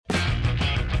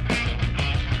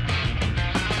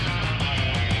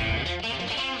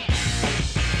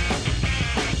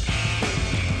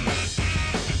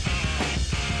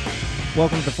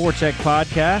Welcome to the Forecheck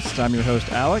Podcast. I'm your host,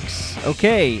 Alex.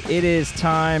 Okay, it is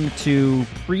time to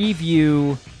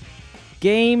preview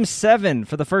Game 7.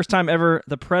 For the first time ever,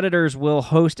 the Predators will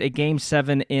host a Game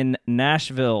 7 in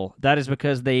Nashville. That is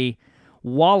because they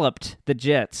walloped the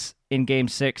Jets in Game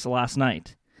 6 last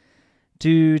night.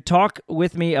 To talk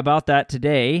with me about that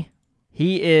today,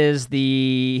 he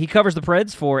covers the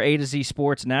Preds for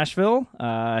AtoZSports Nashville.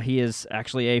 He is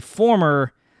actually a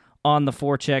former on the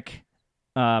Forecheck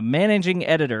managing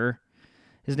editor.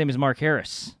 His name is Mark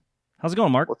Harris. How's it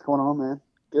going, Mark? What's going on, man?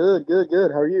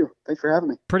 Good. How are you? Thanks for having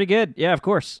me. Pretty good. Yeah, of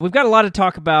course. We've got a lot to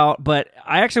talk about, but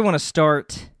I actually want to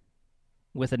start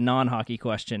with a non-hockey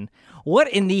question. What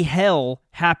in the hell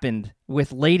happened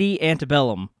with Lady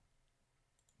Antebellum?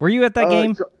 Were you at that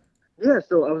game? So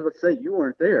I was about to say, you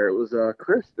weren't there. It was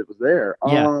Chris that was there.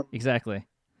 Yeah, exactly.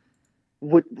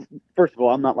 First of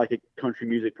all, I'm not like a country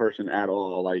music person at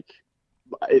all. Like,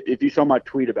 if you saw my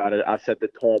tweet about it, I said the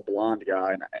tall blonde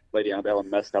guy and Lady Antebellum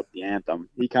messed up the anthem.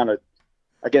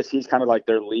 I guess he's kind of like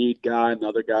their lead guy, and the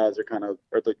other guys are kind of,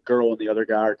 or the girl and the other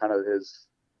guy are kind of his,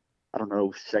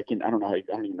 second. I don't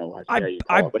even know how you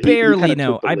call it. But barely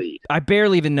know. I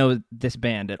barely even know this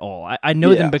band at all. I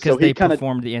know them because they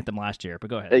performed the anthem last year, but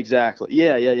go ahead. Exactly.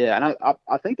 Yeah. And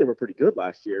I think they were pretty good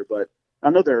last year, but I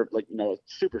know they're a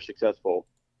super successful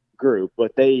group,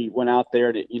 but they went out there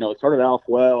and it started off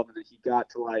well, and then he got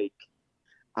to I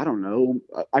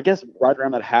guess right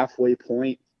around that halfway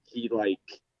point, he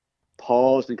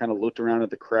paused and kind of looked around at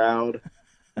the crowd,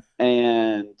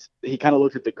 and he kind of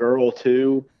looked at the girl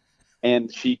too,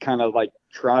 and she kind of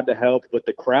tried to help, but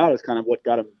the crowd is kind of what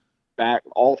got him back,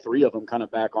 all three of them kind of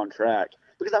back on track.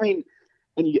 Because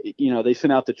they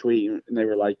sent out the tweet and they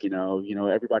were like,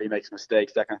 everybody makes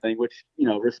mistakes, that kind of thing, which,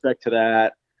 respect to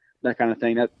that kind of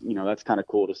thing. That's kind of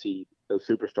cool to see those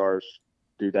superstars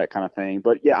do that kind of thing.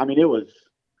 But yeah, it was,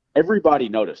 everybody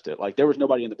noticed it. There was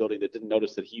nobody in the building that didn't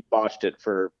notice that he botched it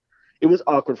it was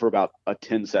awkward for about a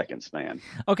 10 second span.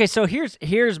 Okay, so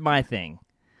here's my thing.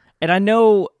 And I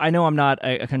know I'm not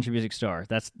a country music star.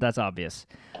 That's obvious.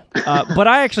 But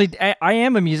I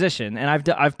am a musician, and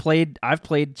I've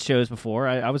played shows before.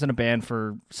 I was in a band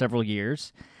for several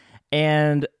years,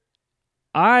 and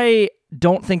I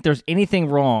don't think there's anything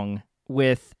wrong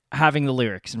with having the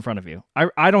lyrics in front of you.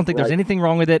 I don't think there's anything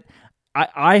wrong with it.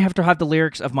 I have to have the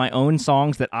lyrics of my own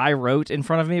songs that I wrote in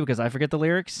front of me because I forget the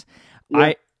lyrics.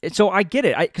 Yeah. So I get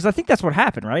it, because I think that's what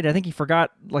happened, right? I think he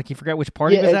forgot which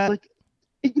part he was at.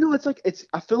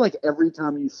 I feel like every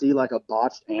time you see a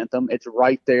botched anthem, it's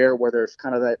right there where there's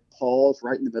kind of that pause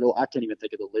right in the middle. I can't even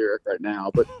think of the lyric right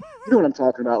now, but you know what I'm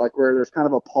talking about, where there's kind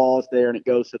of a pause there and it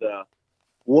goes to the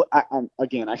I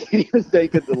can't even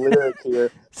think of the lyric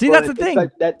here. See, that's the thing.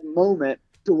 It's that moment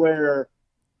to where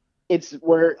it's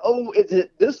where, is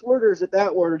it this word or is it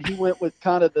that word? And he went with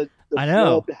kind of the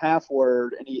snubbed half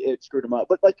word, and it screwed him up.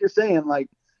 But like you're saying, it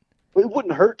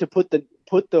wouldn't hurt to put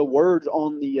the words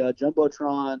on the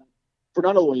Jumbotron for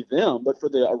not only them, but for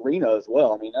the arena as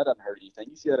well. That doesn't hurt anything.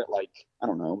 You see that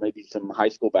at maybe some high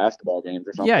school basketball games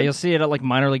or something. Yeah, you'll see it at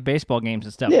minor league baseball games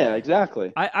and stuff. Yeah,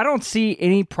 exactly. I don't see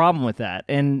any problem with that.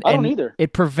 And I don't either.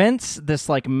 It prevents this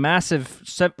massive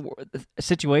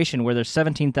situation where there's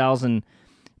 17,000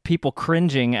 people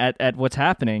cringing at what's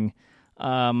happening.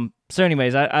 So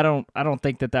anyways, I don't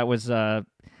think that was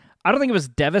I don't think it was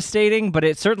devastating, but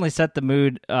it certainly set the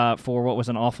mood for what was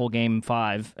an awful Game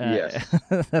 5. Yes.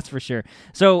 That's for sure.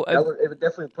 So it would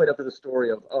definitely played up to the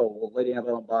story of, Lady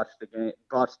Antebellum botched the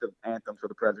anthem, so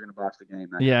the Preds are going to botch the game.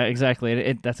 Yeah,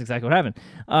 exactly. That's exactly what happened.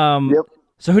 Yep.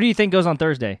 So who do you think goes on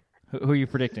Thursday? Who are you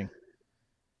predicting?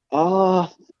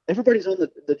 Everybody's on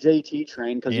the JT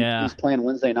train because he's playing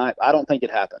Wednesday night. I don't think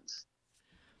it happens.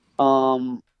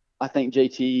 I think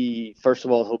JT, first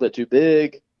of all, is a little bit too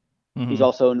big. Mm-hmm. He's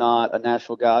also not a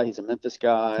Nashville guy. He's a Memphis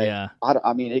guy. Yeah.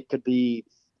 It could be,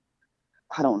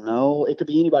 I don't know. It could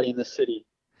be anybody in this city.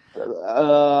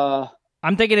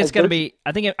 I'm thinking it's going to be.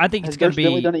 I think it's going to be.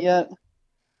 Has Bentley done it yet?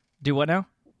 Do what now?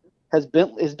 Has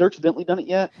Dirks Bentley done it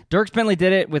yet? Dirks Bentley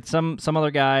did it with some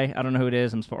other guy. I don't know who it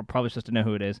is. I'm probably supposed to know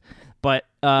who it is. But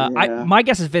my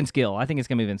guess is Vince Gill. I think it's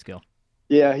going to be Vince Gill.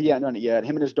 Yeah, he hasn't done it yet.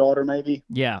 Him and his daughter, maybe.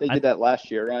 Yeah, they did that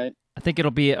last year, right? I think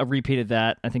it'll be a repeat of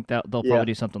that. I think that they'll probably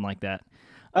do something like that.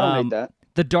 I don't hate that.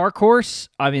 The dark horse.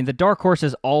 The dark horse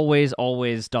is always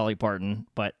Dolly Parton.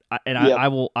 But I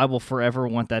will forever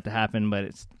want that to happen.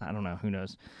 But I don't know. Who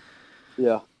knows?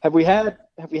 Yeah. Have we had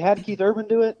Keith Urban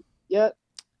do it yet?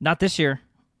 Not this year.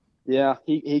 Yeah,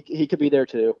 he could be there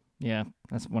too. Yeah,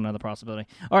 that's one other possibility.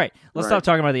 All right, let's stop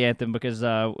talking about the anthem because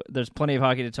there's plenty of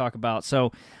hockey to talk about.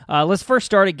 So let's first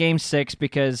start at Game 6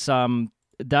 because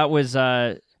that was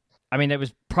I mean, it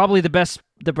was probably the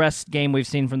best game we've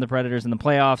seen from the Predators in the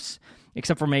playoffs,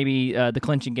 except for maybe the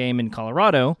clinching game in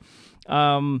Colorado.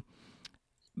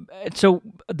 So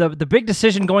the big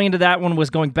decision going into that one was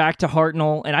going back to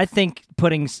Hartnell, and I think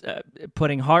putting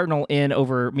Hartnell in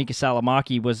over Mika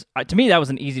Salomaki was, to me, that was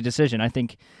an easy decision. I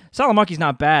think Salomaki's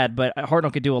not bad, but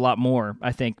Hartnell could do a lot more,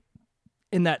 I think,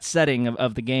 in that setting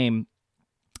of the game.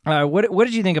 What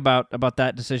did you think about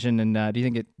that decision, and do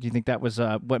you think that was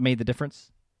what made the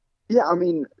difference? Yeah, I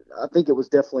mean, I think it was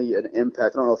definitely an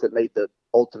impact. I don't know if it made the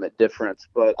ultimate difference,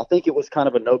 but I think it was kind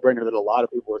of a no-brainer that a lot of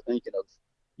people were thinking of.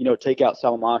 Take out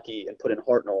Salomaki and put in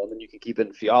Hartnell, and then you can keep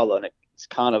in Fiala, and it's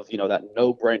kind of that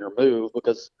no-brainer move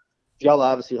because Fiala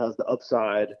obviously has the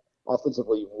upside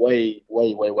offensively way,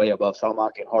 way, way, way above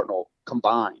Salomaki and Hartnell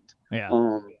combined.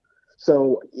 Yeah.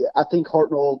 So yeah, I think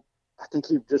Hartnell. I think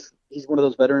he's one of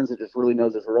those veterans that just really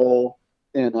knows his role.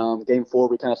 In Game 4,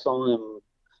 we kind of saw him.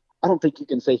 I don't think you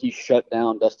can say he shut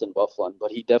down Dustin Byfuglien,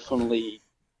 but he definitely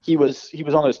he was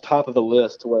on his top of the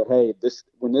list to where, hey,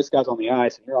 when this guy's on the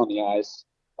ice and you're on the ice,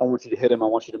 I want you to hit him. I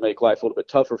want you to make life a little bit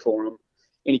tougher for him.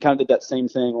 And he kind of did that same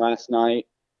thing last night.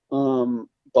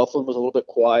 Byfuglien was a little bit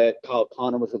quiet. Kyle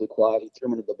Connor was really quiet. He threw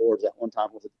him into the boards at one time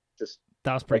with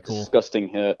that was pretty cool. Disgusting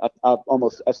hit.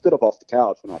 I stood up off the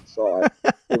couch when I saw it.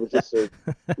 It was just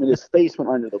his face went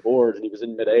under the boards and he was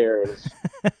in midair. It was,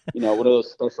 one of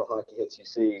those special hockey hits you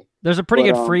see. There's a pretty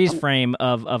good freeze frame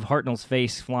of Hartnell's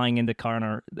face flying into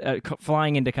Kyle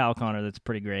Connor. That's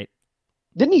pretty great.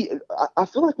 Didn't he? I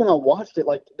feel like when I watched it,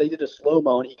 like they did a slow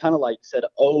mo and he kind of like said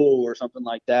 "oh" or something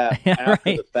like that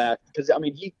after the fact. Because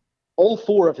all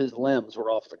 4 of his limbs were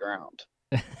off the ground.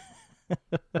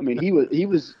 I mean, he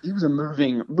was a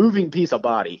moving piece of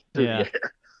body through the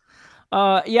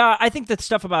air. Yeah, I think that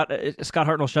stuff about Scott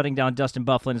Hartnell shutting down Dustin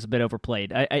Byfuglien is a bit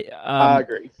overplayed. I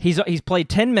agree. He's played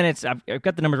 10 minutes. I've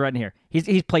got the numbers right in here.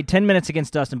 He's played 10 minutes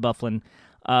against Dustin Byfuglien.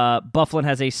 Byfuglien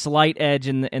has a slight edge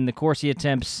in the Corsi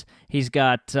attempts. He's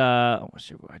got I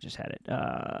just had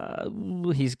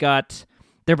it. He's got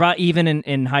they're about even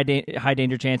in high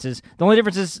danger chances. The only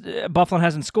difference is Byfuglien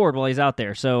hasn't scored while he's out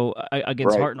there. So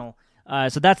against Hartnell.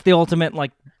 So that's the ultimate,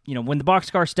 when the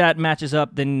boxcar stat matches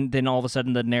up, then all of a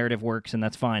sudden the narrative works, and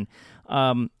that's fine.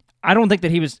 I don't think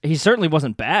that he certainly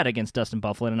wasn't bad against Dustin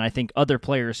Byfuglien, and I think other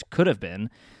players could have been.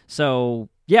 So,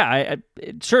 yeah,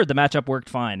 sure, the matchup worked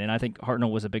fine, and I think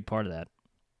Hartnell was a big part of that.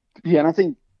 Yeah, and I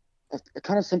think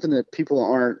kind of something that people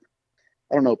aren't,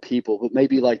 I don't know people, but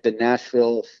maybe like the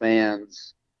Nashville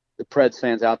fans, the Preds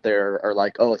fans out there are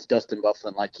like, oh, it's Dustin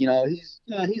Byfuglien. Like, he's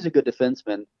a good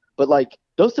defenseman. But, like,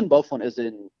 Dustin Byfuglien is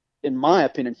in my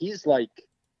opinion, he's, like,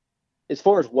 as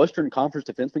far as Western Conference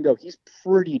defensemen go, he's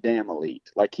pretty damn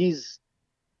elite. Like, he's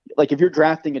 – like, if you're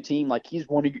drafting a team, like, he's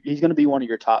going to be one of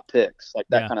your top picks, like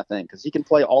that kind of thing, because he can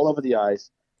play all over the ice.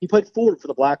 He played forward for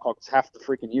the Blackhawks half the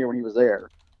freaking year when he was there.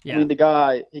 Yeah. I mean, the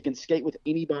guy, he can skate with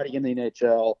anybody in the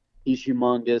NHL. He's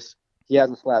humongous. He has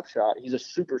a slap shot. He's a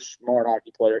super smart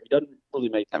hockey player. He doesn't really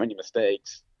make that many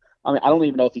mistakes. I mean, I don't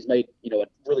even know if he's made, a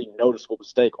really noticeable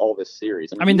mistake all this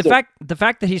series. I mean the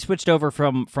fact that he switched over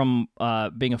from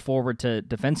being a forward to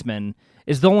defenseman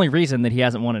is the only reason that he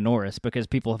hasn't won a Norris, because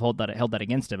people have held that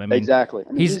against him. I mean, exactly.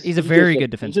 I mean, he's a very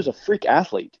good defenseman. He's just a freak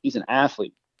athlete. He's an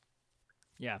athlete.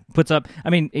 Yeah, puts up.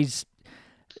 I mean, he's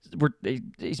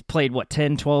played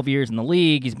 10, 12 years in the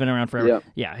league. He's been around forever.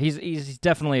 Yeah, he's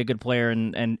definitely a good player,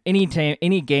 and any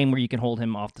game where you can hold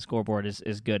him off the scoreboard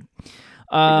is good.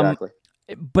 Exactly.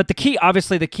 But the key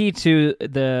to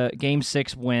the Game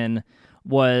 6 win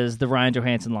was the Ryan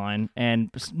Johansson line, and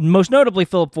most notably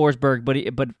Philip Forsberg.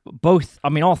 But both, I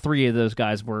mean, all 3 of those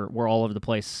guys were all over the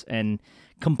place and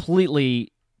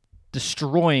completely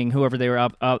destroying whoever they were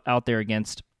out there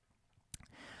against.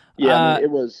 Yeah, I mean,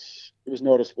 it was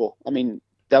noticeable. I mean,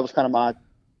 that was kind of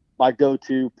my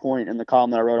go-to point in the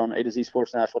column that I wrote on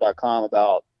AtoZSportsNashville.com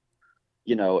about.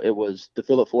 It was the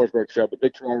Philip Forsberg show, but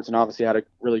Victor Arvidsson obviously had a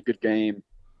really good game.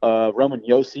 Roman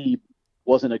Josi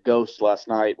wasn't a ghost last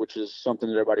night, which is something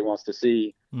that everybody wants to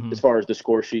see as far as the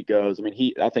score sheet goes. I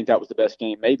mean, I think that was the best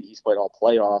game maybe he's played all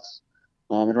playoffs.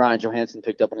 And Ryan Johansson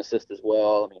picked up an assist as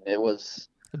well. I mean, it was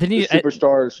the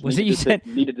superstars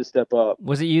needed to step up.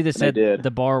 Was it you that said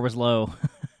the bar was low?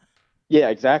 Yeah,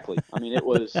 exactly. I mean, it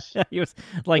was. He was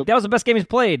like, that was the best game he's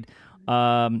played.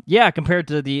 Compared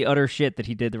to the utter shit that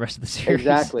he did the rest of the series.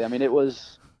 Exactly. I mean,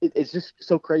 it's just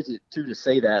so crazy too to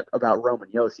say that about Roman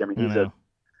Josi. I mean, he's a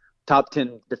top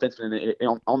 10 defenseman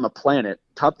on the planet,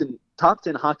 top 10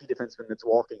 hockey defenseman that's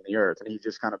walking the earth, and he's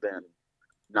just kind of been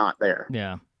not there.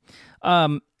 Yeah.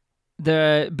 Back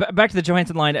to the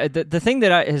Johansson line. The thing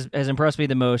that has impressed me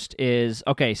the most is,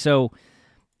 okay, so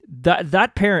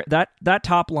that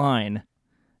top line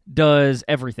does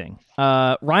everything.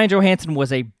 Ryan Johansson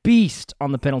was a beast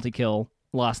on the penalty kill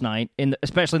last night,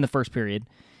 especially in the first period.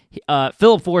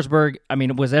 Philip Forsberg, I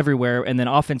mean, was everywhere, and then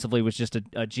offensively was just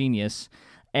a genius.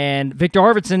 And Victor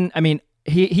Arvidsson, I mean,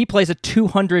 he plays a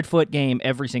 200-foot game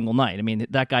every single night. I mean,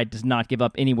 that guy does not give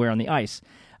up anywhere on the ice.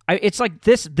 It's like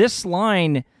this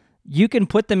line, you can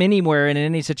put them anywhere and in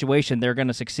any situation, they're going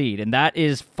to succeed. And that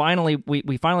is finally,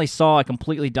 we finally saw a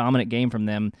completely dominant game from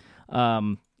them.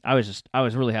 I was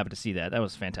really happy to see that. That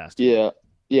was fantastic.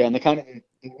 Yeah, and the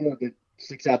word that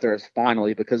sticks out there is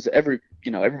finally, because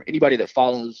anybody that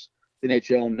follows the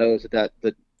NHL knows that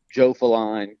the Jofa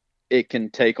line, it can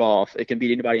take off. It can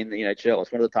beat anybody in the NHL.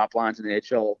 It's one of the top lines in the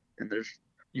NHL, and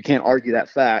you can't argue that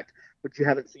fact. But you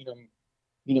haven't seen them,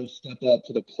 step up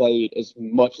to the plate as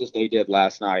much as they did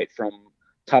last night, from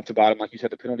top to bottom. Like you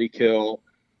said, the penalty kill.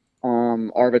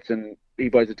 Arvidsson, he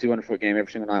plays a 200-foot game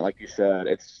every single night, like you said.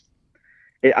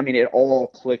 It all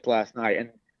clicked last night, and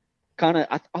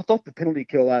I thought the penalty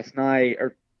kill last night,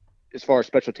 or as far as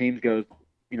special teams goes,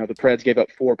 the Preds gave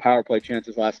up 4 power play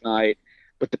chances last night.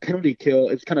 But the penalty kill,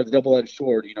 it's kind of a double-edged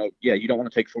sword. You don't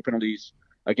want to take 4 penalties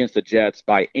against the Jets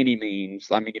by any means.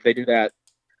 I mean, if they do that,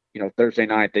 Thursday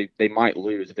night, they might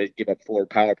lose if they give up 4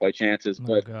 power play chances.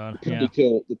 But the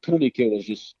penalty kill was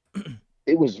just,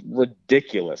 it was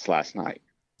ridiculous last night.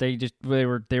 They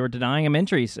were denying him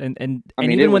entries, and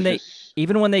even when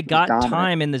they got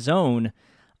time in the zone,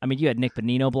 I mean, you had Nick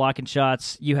Bonino blocking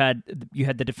shots. You had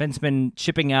the defenseman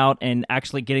chipping out and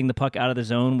actually getting the puck out of the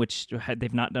zone, which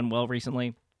they've not done well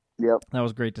recently. Yep, that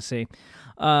was great to see.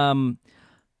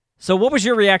 So, what was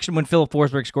your reaction when Philip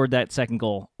Forsberg scored that second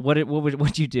goal?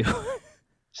 What'd you do?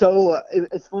 So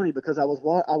it's funny because I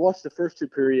watched the first 2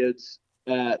 periods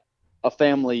at one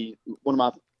of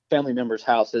my family members'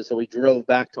 houses. So we drove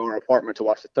back to our apartment to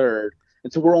watch the third,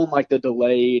 and so we're on like the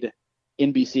delayed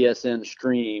NBCSN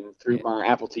stream through my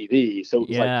Apple TV. So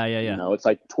it's it's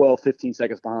like 12, 15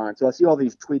 seconds behind. So I see all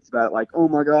these tweets about like, oh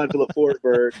my God, Philip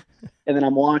Forsberg. And then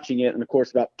I'm watching it. And of course,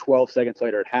 about 12 seconds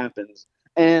later, it happens.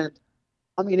 And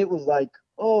I mean, it was like,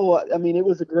 it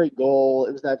was a great goal.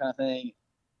 It was that kind of thing.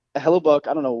 Hellebuck,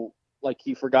 I don't know, like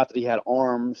he forgot that he had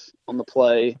arms on the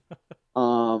play.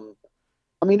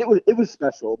 It was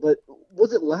special, but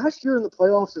was it last year in the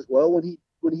playoffs as well when he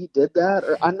did that?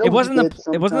 Or I know it wasn't the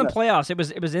playoffs.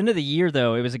 It was end of the year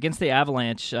though. It was against the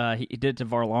Avalanche. He did it to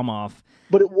Varlamov.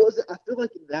 But it wasn't. I feel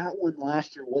like that one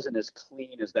last year wasn't as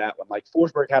clean as that one. Like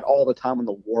Forsberg had all the time in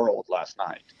the world last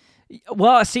night.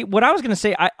 Well, see, what I was going to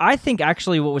say, I think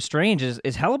actually what was strange is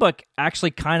Hellebuck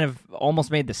actually kind of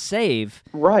almost made the save,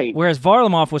 right? Whereas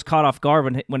Varlamov was caught off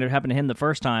guard when it happened to him the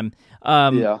first time.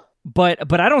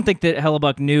 But I don't think that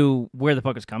Hellebuck knew where the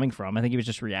puck was coming from. I think he was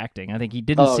just reacting. I think he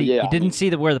didn't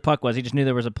see where the puck was. He just knew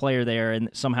there was a player there, and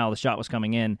somehow the shot was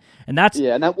coming in. And that's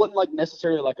and that wasn't like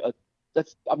necessarily like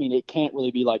it can't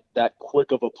really be like that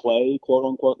quick of a play, quote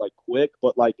unquote, like quick.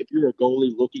 But like if you're a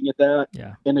goalie looking at that,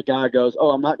 and the guy goes, "Oh,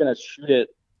 I'm not going to shoot it,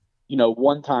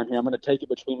 one time here. I'm going to take it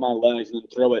between my legs and then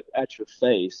throw it at your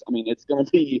face." I mean, it's going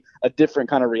to be a different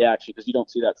kind of reaction because you don't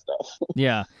see that stuff.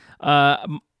 Yeah.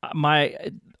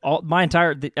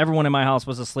 Everyone in my house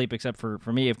was asleep except for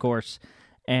me, of course,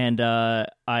 and I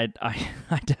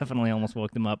definitely almost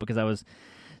woke them up because I was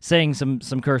saying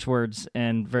some curse words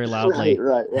and very loudly,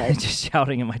 right, just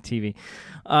shouting at my TV.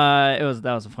 That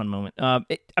was a fun moment.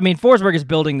 Forsberg is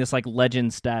building this like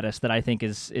legend status that I think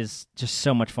is just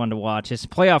so much fun to watch. His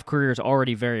playoff career is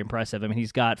already very impressive. I mean,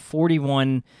 he's got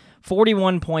 41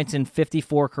 points in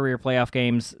 54 career playoff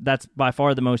games. That's by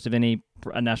far the most of any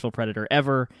Nashville Predator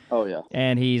ever. Oh yeah.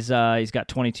 And he's got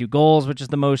 22 goals, which is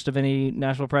the most of any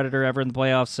Nashville Predator ever in the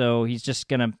playoffs. So he's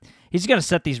gonna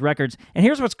set these records. And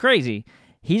here's what's crazy.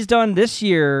 He's done this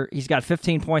year, he's got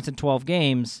 15 points in 12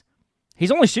 games.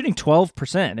 He's only shooting 12%.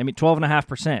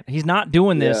 12.5%. He's not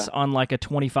doing this on like a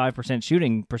 25%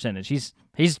 shooting percentage. He's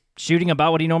shooting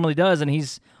about what he normally does, and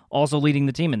he's also leading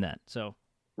the team in that. So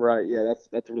right, yeah,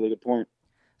 that's a really good point.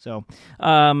 So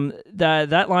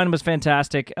that line was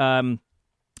fantastic.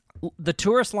 The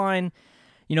tourist line,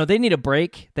 they need a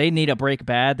break. They need a break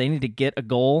bad. They need to get a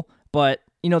goal, but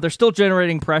they're still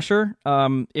generating pressure.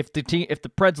 If the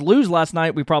Preds lose last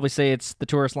night, we probably say it's the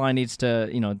tourist line needs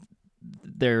to,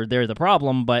 they're the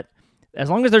problem. But as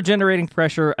long as they're generating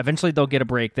pressure, eventually they'll get a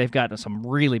break. They've gotten some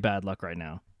really bad luck right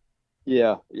now.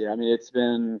 Yeah. It's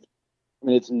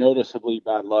noticeably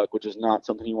bad luck, which is not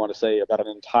something you want to say about an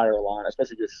entire line,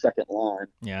 especially your second line.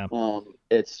 Yeah.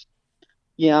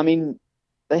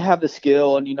 They have the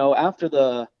skill, and after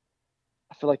I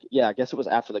guess it was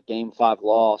after the Game 5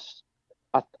 loss.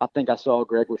 I think I saw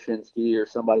Greg Wyshynski or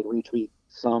somebody retweet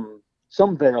some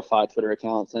verified Twitter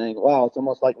account saying, "Wow, it's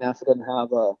almost like NASA doesn't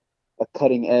have a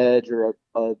cutting edge or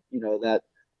a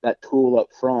that tool up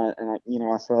front." And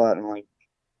I saw that and I'm like,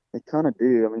 they kind of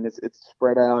do. I mean, it's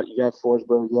spread out. You have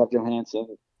Forsberg, you have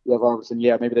Johansson, you have Arvidsson.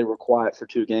 Yeah, maybe they were quiet for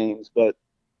 2 games, but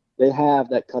they have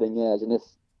that cutting edge. And if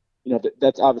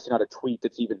that's obviously not a tweet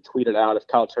that's even tweeted out. If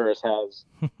Kyle Turris has,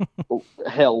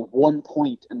 hell, 1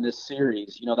 point in this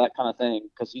series, that kind of thing,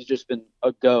 because he's just been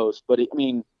a ghost. But,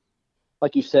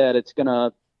 like you said,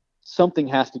 something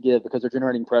has to give because they're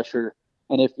generating pressure.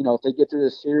 And if they get through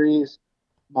this series,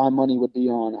 my money would be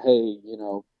on, hey,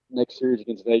 next series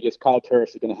against Vegas, Kyle Turris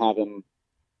is going to have him.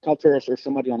 Kyle Turris or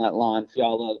somebody on that line,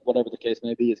 Fiala, whatever the case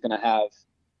may be, is going to have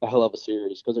a hell of a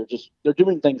series because they're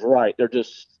doing things right. They're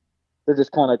just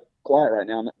kind of quiet right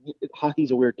now.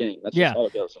 Hockey's a weird game. That's just how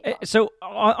it goes sometimes. So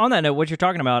on that note, what you're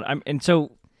talking about,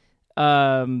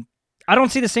 I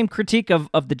don't see the same critique of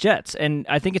the Jets, and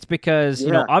I think it's because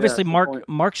obviously Mark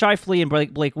Scheifele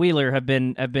and Blake Wheeler have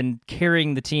been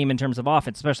carrying the team in terms of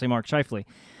offense, especially Mark Scheifele.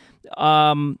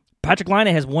 Patrick Laine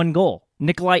has 1 goal.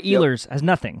 Nikolai Ehlers has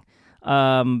nothing.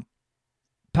 Paul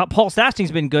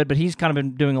Stastny's been good, but he's kind of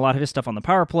been doing a lot of his stuff on the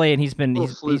power play, and he's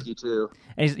fluky too.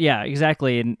 And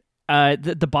exactly. And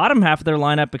the bottom half of their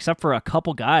lineup, except for a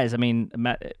couple guys,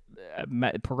 Matt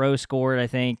Perreault scored, I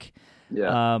think.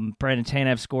 Yeah. Brandon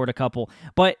Tanev scored a couple,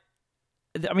 but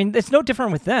it's no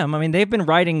different with them. They've been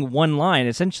riding one line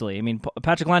essentially.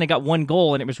 Patrick Laine got 1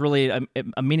 goal, and it was really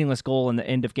a meaningless goal in the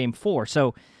end of Game 4.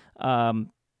 So,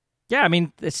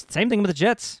 it's the same thing with the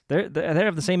Jets. They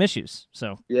have the same issues.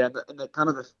 So yeah, and the kind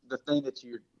of the thing that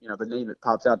the name that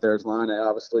pops out there is Laine,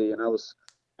 obviously. And I was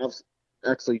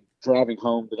actually driving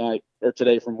home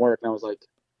today from work, and I was like,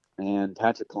 man,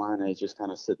 Patrick Laine is just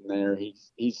kind of sitting there.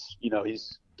 He's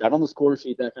got on the score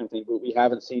sheet, that kind of thing, but we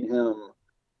haven't seen him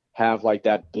have like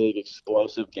that big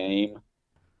explosive game.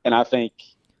 And I think,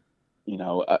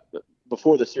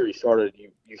 before the series started,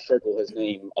 you circle his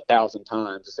name 1,000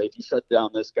 times to say, if you shut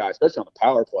down this guy, especially on the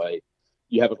power play,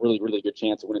 you have a really, really good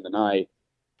chance of winning the night.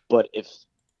 But if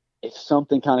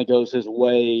something kind of goes his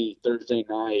way Thursday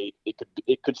night,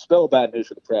 it could spell bad news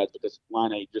for the Preds because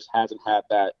Laine just hasn't had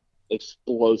that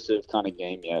explosive kind of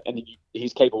game yet, and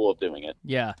he's capable of doing it.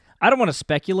 Yeah, I don't want to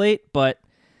speculate, but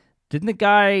didn't the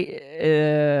guy?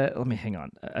 Let me hang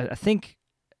on. I think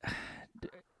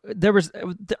there was.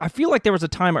 I feel like there was a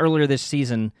time earlier this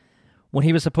season when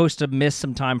he was supposed to miss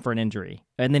some time for an injury,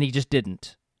 and then he just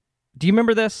didn't. Do you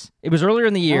remember this? It was earlier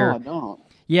in the year. No, I don't.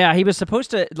 Yeah, he was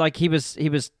supposed to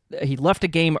he left a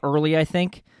game early. I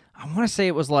think I want to say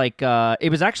it was it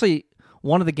was actually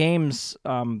one of the games.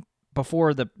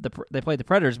 Before they played the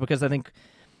Predators, because I think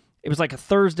it was like a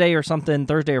Thursday or something,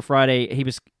 Thursday or Friday.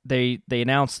 They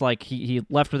announced he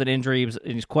left with an injury.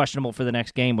 He's questionable for the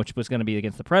next game, which was going to be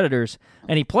against the Predators,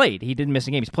 and he played. He didn't miss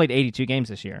a game. He's played 82 games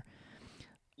this year.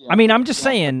 Yeah, I'm just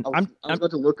saying. I was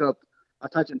about to look up. I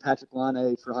typed in Patrick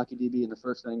Laine for HockeyDB, and the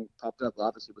first thing popped up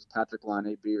obviously was Patrick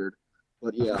Laine beard.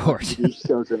 But yeah, of course.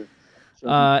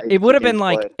 It would have been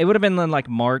like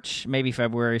March, maybe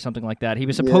February, something like that. He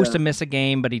was supposed to miss a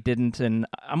game, but he didn't. And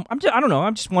I don't know.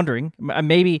 I'm just wondering.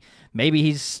 Maybe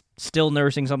he's still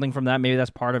nursing something from that. Maybe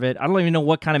that's part of it. I don't even know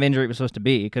what kind of injury it was supposed to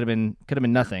be. It could have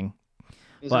been nothing.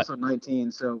 He's also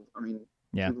 19, so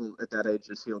people at that age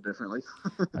just heal differently.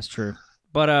 That's true.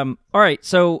 But all right.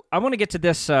 So I want to get to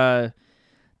this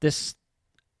this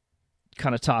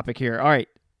kind of topic here. All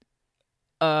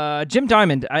right. Jim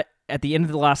Diamond. At the end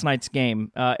of the last night's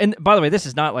game, and by the way, this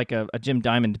is not like a Jim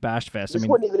Diamond bash fest. This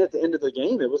wasn't even at the end of the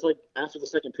game. It was like after the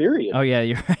second period. Oh yeah,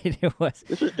 you're right. It was.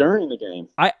 This was during the game.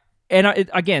 I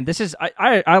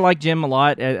like Jim a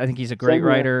lot. I think he's a great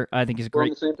writer. I think he's a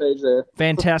great. We're on the same page there.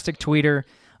 Fantastic tweeter.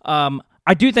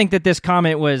 I do think that this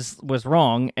comment was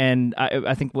wrong, and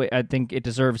I think it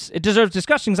deserves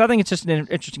discussion because I think it's just an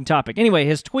interesting topic. Anyway,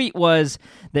 his tweet was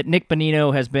that Nick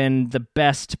Bonino has been the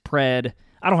best Pred.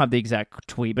 I don't have the exact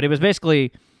tweet, but it was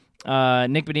basically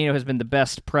Nick Bonino has been the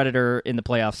best Predator in the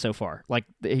playoffs so far. Like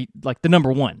the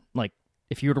number one. Like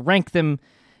if you were to rank them,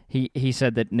 he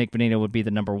said that Nick Bonino would be the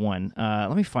number one.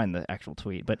 Let me find the actual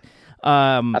tweet, but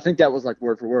I think that was like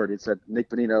word for word. He said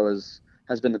Nick Bonino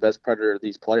has been the best Predator of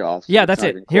these playoffs. Yeah, that's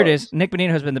it. Here it is. Nick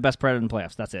Bonino has been the best Predator in the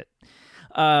playoffs. That's it.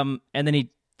 And then he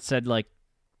said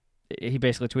he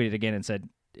basically tweeted again and said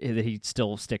that he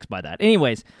still sticks by that.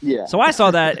 Anyways, yeah. So I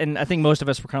saw that, and I think most of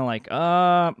us were kind of like,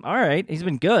 all right, he's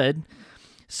been good.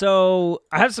 So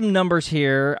I have some numbers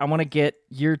here. I want to get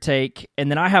your take,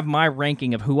 and then I have my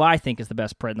ranking of who I think is the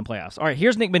best Pred in the playoffs. All right,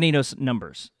 here's Nick Bonino's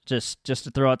numbers, just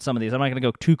to throw out some of these. I'm not going to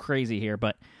go too crazy here,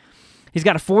 but he's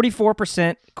got a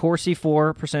 44% Corsi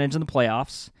 4 percentage in the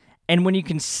playoffs, And when you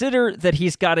consider that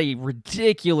he's got a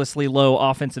ridiculously low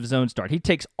offensive zone start, he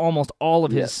takes almost all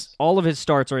of his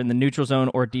starts are in the neutral zone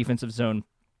or defensive zone.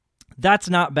 That's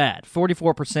not bad.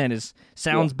 44%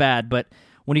 sounds bad, but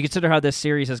when you consider how this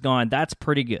series has gone, that's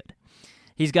pretty good.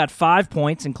 He's got 5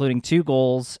 points, including 2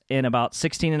 goals in about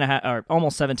 16 and a half, or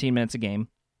almost 17 minutes a game.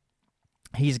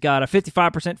 He's got a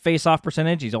 55% face-off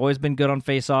percentage. He's always been good on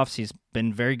face-offs. He's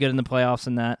been very good in the playoffs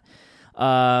in that.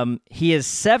 He is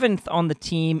 7th on the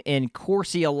team in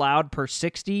Corsi allowed per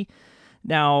 60.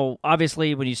 Now,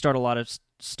 obviously, when you start a lot of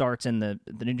starts in the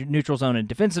neutral zone and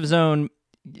defensive zone,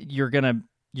 you're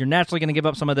naturally going to give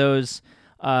up some of those.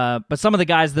 But some of the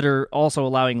guys that are also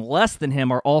allowing less than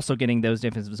him are also getting those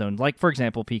defensive zones. Like, for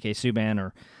example, PK Subban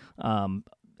or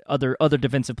other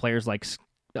defensive players like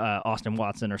Austin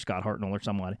Watson or Scott Hartnell or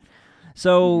somebody.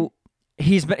 So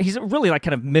he's really like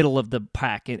kind of middle of the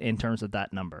pack in terms of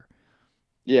that number.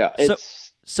 Yeah.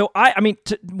 So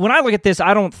when I look at this,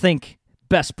 I don't think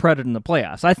best Predator in the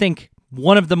playoffs. I think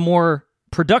one of the more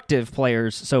productive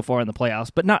players so far in the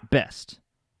playoffs, but not best.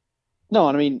 No,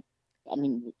 I mean,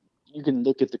 you can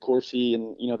look at the Corsi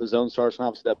and, the zone starts, and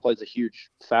obviously that plays a huge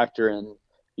factor in,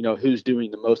 who's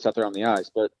doing the most out there on the ice.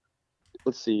 But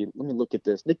let's see. Let me look at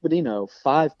this. Nick Bonino,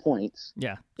 5 points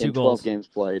in 12 games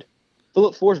played.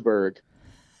 Philip Forsberg,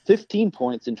 15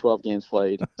 points in 12 games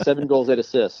played, 7 goals, 8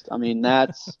 assists. I mean,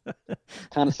 that's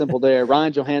kind of simple there.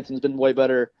 Ryan Johansson's been way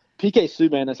better. PK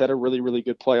Subban has had a really, really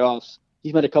good playoffs.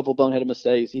 He's made a couple boneheaded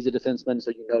mistakes. He's a defenseman,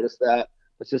 so you notice that.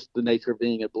 It's just the nature of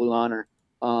being a blue liner.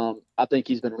 I think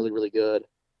he's been really, really good.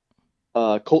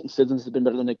 Colton Sissons has been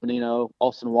better than Nick Bonino.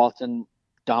 Austin Watson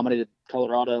dominated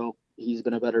Colorado. He's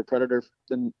been a better Predator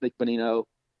than Nick Bonino.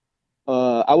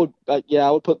 I would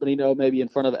put Bonino maybe in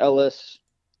front of Ellis,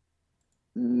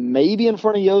 maybe in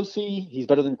front of Yossi. He's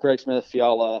better than Craig Smith,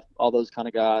 Fiala, all those kind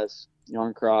of guys,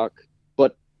 Yarncroc.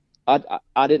 But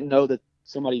I didn't know that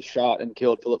somebody shot and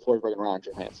killed Philip Forsberg and Ryan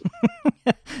Johansson.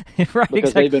 Right,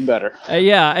 because they've been better.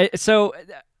 So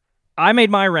I made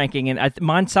my ranking, and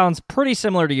mine sounds pretty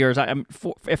similar to yours.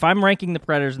 If I'm ranking the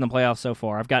Predators in the playoffs so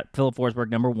far, I've got Philip Forsberg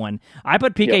number 1. I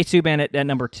put PK Subban at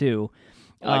number 2.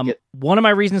 One of my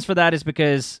reasons for that is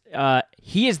because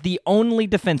he is the only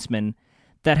defenseman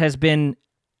that has been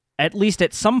at least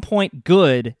at some point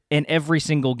good in every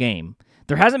single game.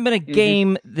 There hasn't been a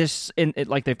game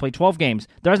like they've played 12 games.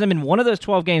 There hasn't been one of those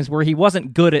 12 games where he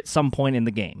wasn't good at some point in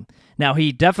the game. Now,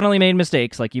 he definitely made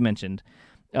mistakes, like you mentioned.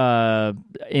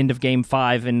 End of game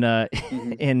 5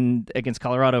 in against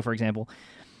Colorado, for example.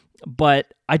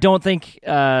 But I don't think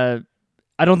that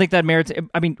merits.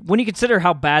 I mean, when you consider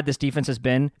how bad this defense has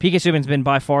been, PK Subban's been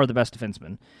by far the best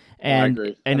defenseman. And I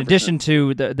agree, in addition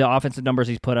to the offensive numbers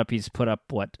he's put up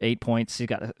what, 8 points? He's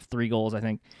got 3 goals, I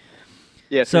think.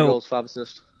 Yeah, 3 goals, 5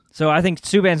 assists. So I think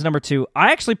Subban's number 2.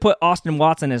 I actually put Austin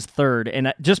Watson as 3rd,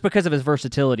 and just because of his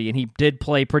versatility, and he did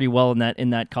play pretty well in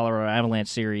that Colorado Avalanche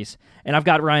series. And I've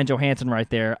got Ryan Johansson right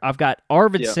there. I've got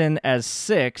Arvidsson as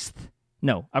 6th.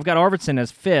 No, I've got Arvidsson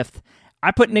as 5th.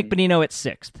 I put Nick Bonino at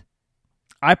 6th.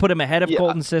 I put him ahead of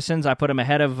Colton Sissons. I put him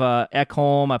ahead of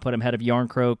Ekholm. I put him ahead of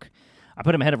Yarncroc. I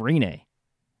put him ahead of Rene.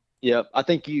 Yeah, I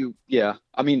think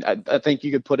I think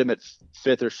you could put him at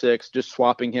 5th or 6th, just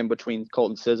swapping him between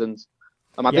Colton Sissons.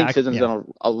 I think Sissons done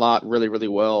a lot really, really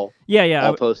well.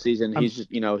 All postseason. He's just,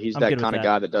 he's that kind of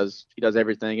guy that does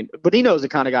everything. And Bonino's the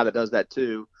kind of guy that does that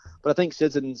too. But I think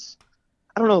Sissons,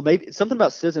 I don't know, maybe something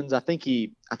about Sissons. I think he's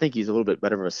a little bit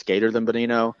better of a skater than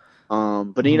Bonino.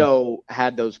 Bonino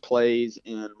had those plays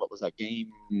in what was that,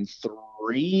 game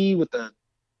 3 with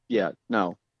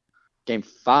game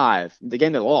 5, the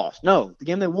game they lost. No, the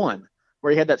game they won,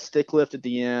 where he had that stick lift at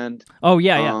the end. Oh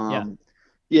yeah.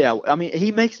 Yeah, I mean,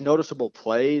 he makes noticeable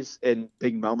plays in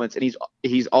big moments, and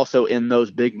he's also in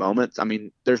those big moments. I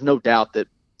mean, there's no doubt that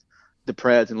the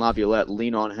Preds and Laviolette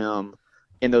lean on him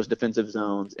in those defensive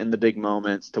zones, in the big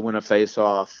moments, to win a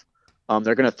face-off.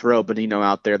 They're going to throw Bonino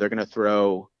out there. They're going to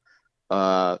throw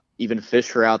even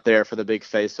Fisher out there for the big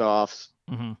face-offs.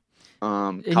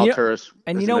 Kyle Turris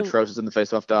is atrocious in the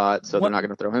face-off dot, so they're not going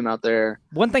to throw him out there.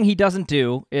 One thing he doesn't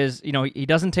do is, he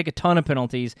doesn't take a ton of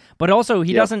penalties, but also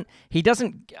he doesn't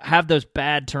have those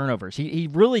bad turnovers. He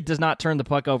really does not turn the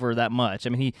puck over that much. I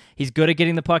mean, he's good at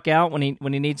getting the puck out when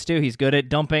he needs to. He's good at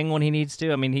dumping when he needs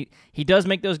to. I mean, he does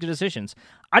make those good decisions.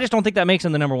 I just don't think that makes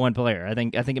him the number 1 player. I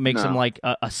think it makes him like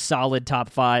a solid top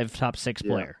 5, top 6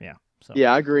 player. Yeah. So.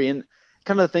 Yeah, I agree. And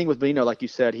kind of the thing with Bonino, like you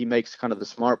said, he makes kind of the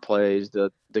smart plays,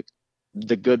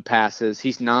 the good passes.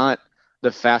 He's not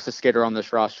the fastest skater on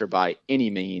this roster by any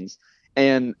means.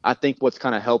 And I think what's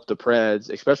kind of helped the Preds,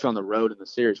 especially on the road in the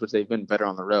series, which they've been better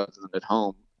on the road than at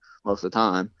home most of the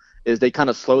time, is they kind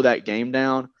of slow that game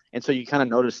down And so you kind of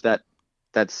notice that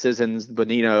Sissons,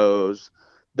 Bonitos,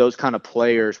 those kind of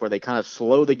players where they kind of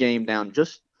slow the game down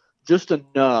just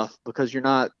enough, because you're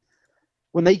not,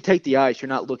 when they take the ice, you're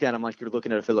not looking at them like you're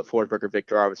looking at a Philip Forsberg or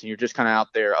Victor Arvidsson. You're just kind of out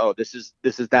there, oh, this is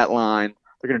that line.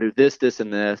 They're going to do this, this,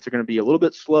 and this. They're going to be a little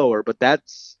bit slower, but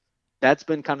that's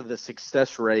been kind of the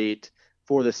success rate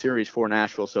for the series for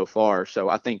Nashville so far. So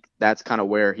I think that's kind of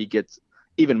where he gets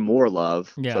even more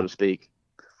love, so to speak.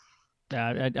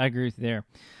 Yeah, I agree with you there.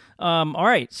 All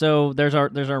right, so there's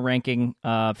our ranking.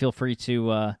 Feel free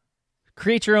to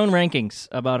create your own rankings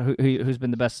about who's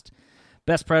been the best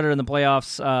Predator in the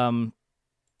playoffs.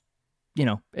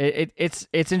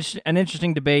 It's an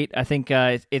interesting debate. I think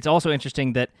it's also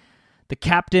interesting that the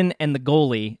captain and the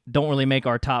goalie don't really make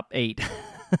our top 8.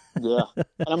 Yeah,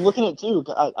 and I'm looking at too.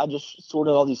 I just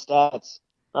sorted all these stats.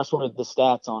 I sorted the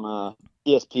stats on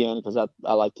ESPN because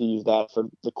I like to use that for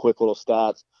the quick little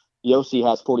stats. Yossi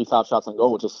has 45 shots on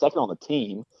goal, which is second on the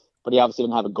team, but he obviously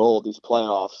didn't have a goal these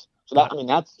playoffs. So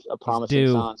that's a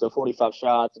promising sign. So 45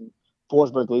 shots, and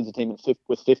Forsberg leads the team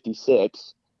with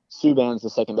 56. Subban's the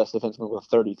second best defenseman with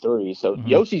 33. So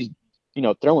Yossi's,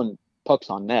 throwing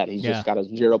pucks on net. He's just got a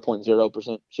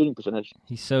 0.0% shooting percentage.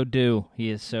 He's so due.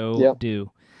 He is so due.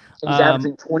 And he's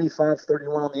averaging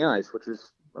 25-31 on the ice, which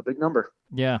is a big number.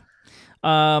 Yeah.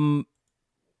 All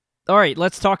right,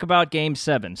 let's talk about Game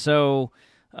 7. So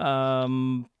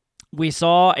we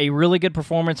saw a really good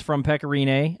performance from Pekka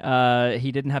Rinne.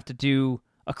 He didn't have to do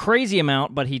a crazy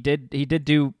amount, but he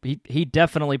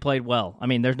definitely played well. I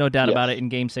mean, there's no doubt about it. In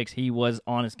Game 6, he was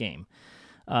on his game.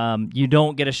 You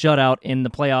don't get a shutout in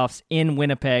the playoffs in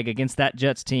Winnipeg against that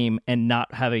Jets team and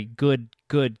not have a good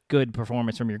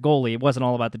performance from your goalie. It wasn't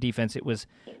all about the defense. It was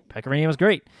Pekka Rinne was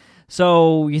great.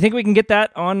 So you think we can get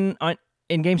that on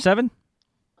in Game 7?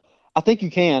 I think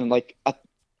you can.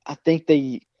 I think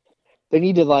they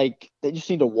need to they just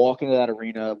need to walk into that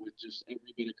arena with just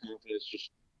every bit of confidence, just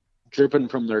dripping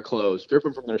from their clothes,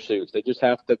 dripping from their suits. They just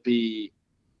have to be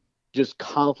just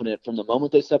confident from the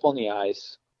moment they step on the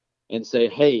ice and say,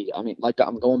 hey, I mean,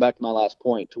 I'm going back to my last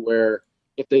point, to where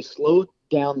if they slow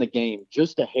down the game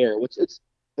just a hair, which it's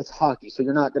hockey, so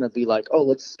you're not going to be like, oh,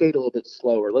 let's skate a little bit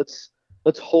slower. Let's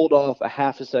hold off a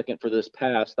half a second for this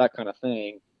pass, that kind of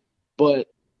thing. But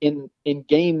in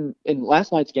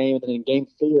last night's game and then in Game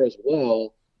 4 as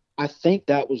well, I think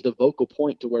that was the vocal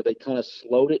point to where they kind of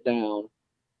slowed it down.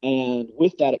 And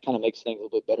with that, it kind of makes things a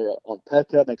little bit better on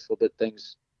Pekka, makes a little bit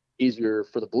things easier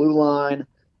for the blue line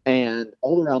and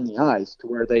all around the ice, to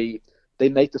where they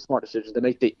make the smart decisions. They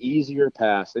make the easier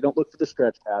pass. They don't look for the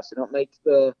stretch pass. They don't make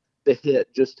the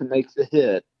hit just to make the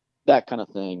hit, that kind of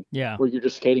thing. Yeah. Where you're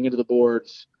just skating into the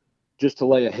boards just to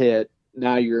lay a hit.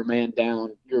 Now you're a man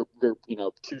down. You're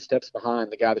 2 steps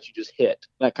behind the guy that you just hit,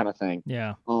 that kind of thing.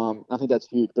 Yeah. I think that's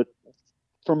huge. But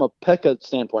from a Pekka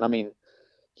standpoint, I mean,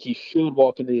 he should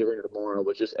walk into the arena tomorrow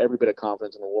with just every bit of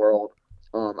confidence in the world.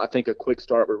 I think a quick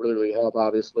start would really, really help,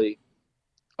 obviously.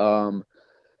 Getting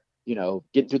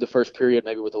through the first period,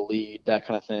 maybe with a lead, that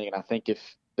kind of thing. And I think if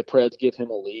the Preds give him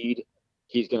a lead,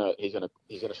 he's gonna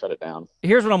shut it down.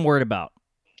 Here's what I'm worried about.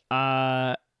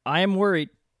 I'm worried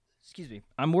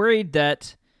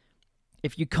that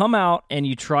if you come out and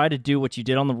you try to do what you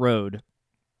did on the road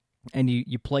and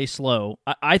you play slow,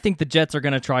 I think the Jets are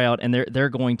going to try out and they're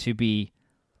going to be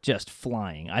just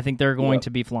flying. I think they're going to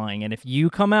be flying. And if you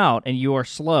come out and you are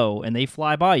slow and they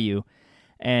fly by you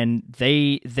and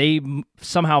they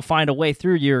somehow find a way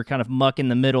through your kind of muck in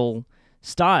the middle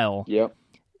style,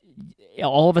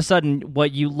 all of a sudden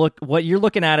what you're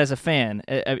looking at as a fan,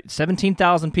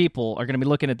 17,000 people are going to be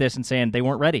looking at this and saying they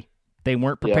weren't ready. They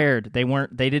weren't prepared. They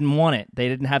didn't want it. They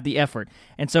didn't have the effort.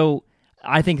 And so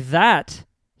I think that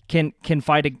can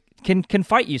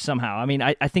fight you somehow. I mean,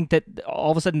 I think that all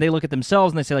of a sudden they look at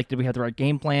themselves and they say, like, did we have the right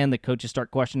game plan? The coaches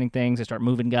start questioning things. They start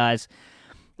moving guys.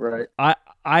 Right. I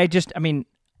mean,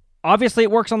 obviously it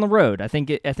works on the road. I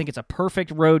think it's a perfect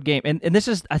road game. And this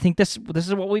is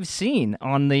what we've seen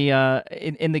on the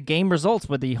in the game results,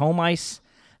 where the home ice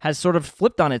has sort of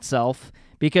flipped on itself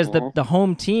because the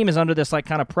home team is under this like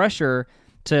kind of pressure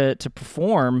to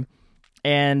perform,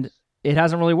 and it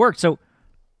hasn't really worked. So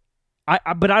I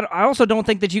also don't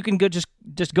think that you can just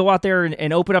go out there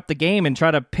and open up the game and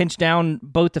try to pinch down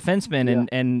both defensemen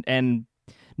and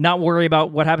not worry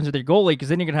about what happens with your goalie, because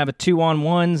then you're gonna have a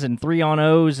 2-on-1s and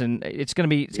 3-on-0s, and it's gonna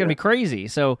be crazy.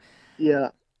 So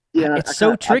it's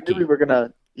so tricky. I knew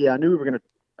we were gonna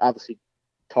obviously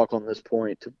talk on this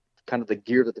point to kind of the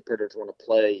gear that the Predators want to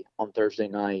play on Thursday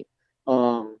night.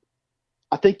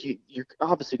 I think you're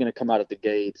obviously going to come out of the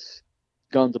gates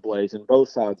guns ablaze, and both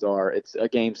sides are. It's a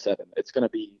Game 7. It's going to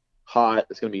be hot.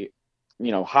 It's going to be,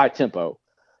 high tempo.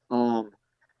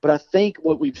 But I think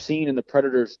what we've seen in the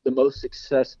Predators, the most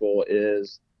successful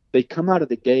is they come out of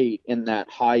the gate in that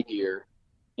high gear,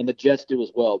 and the Jets do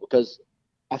as well. Because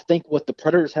I think what the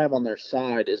Predators have on their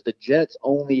side is the Jets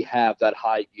only have that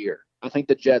high gear. I think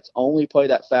the Jets only play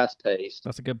that fast pace.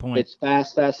 That's a good point. It's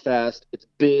fast, fast, fast. It's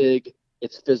big.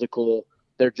 It's physical.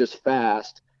 They're just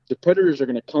fast. The Predators are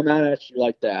going to come out at you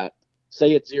like that.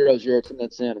 Say it's 0-0, 10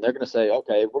 minutes in, and they're going to say,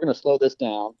 okay, we're going to slow this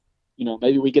down.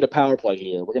 Maybe we get a power play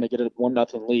here. We're going to get a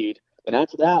 1-0 lead. And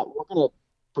after that, we're going to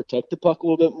protect the puck a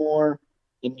little bit more.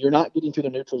 And you're not getting through the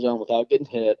neutral zone without getting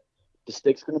hit. The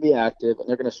stick's going to be active, and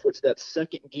they're going to switch that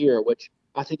second gear, which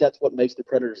I think that's what makes the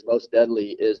Predators most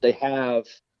deadly, is they have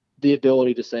the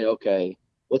ability to say, okay,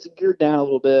 let's gear down a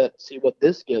little bit, see what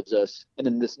this gives us. And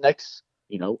then this next,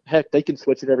 heck, they can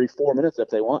switch it every 4 minutes if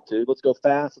they want to. Let's go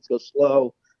fast. Let's go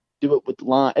slow. Do it with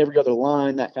every other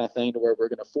line, that kind of thing, to where we're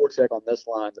going to forecheck on this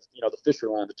line, the Fisher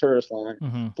line, the Turris line,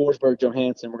 Forsberg,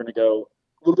 Johansson. We're going to go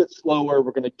a little bit slower.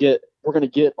 We're going to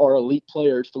get our elite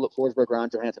players, Philip Forsberg,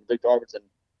 Ryan Johansson, Victor Arvidsson,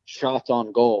 shots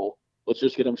on goal. Let's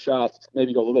just get them shots.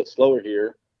 Maybe go a little bit slower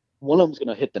here. One of them's going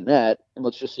to hit the net, and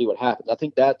let's just see what happens. I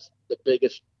think that's the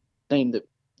biggest thing that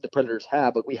the Predators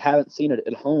have, but we haven't seen it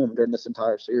at home during this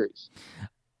entire series.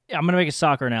 I'm going to make a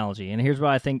soccer analogy, and here's what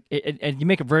I think. And you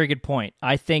make a very good point.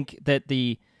 I think that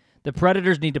the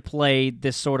Predators need to play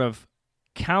this sort of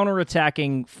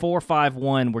counterattacking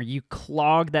 4-5-1 where you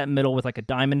clog that middle with like a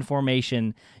diamond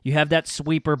formation. You have that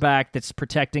sweeper back that's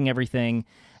protecting everything,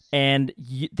 and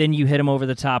then you hit them over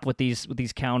the top with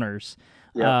these counters.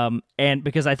 Yeah. And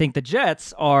because I think the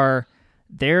Jets are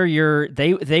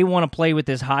they want to play with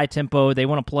this high tempo. They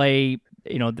want to play.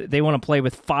 They want to play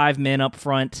with 5 men up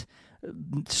front.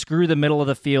 Screw the middle of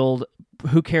the field.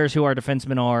 Who cares who our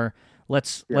defensemen are?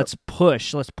 Let's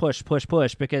push. Let's push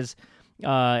because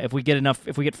if we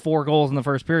get 4 goals in the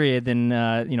first period, then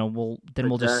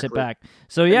we'll just sit back.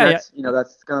 So that's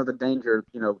kind of the danger.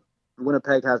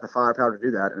 Winnipeg has the firepower to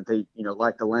do that, and if they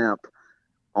light the lamp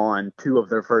on 2 of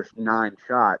their first 9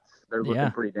 shots, they're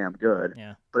looking pretty damn good.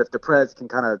 Yeah. But if the Preds can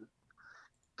kind of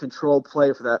control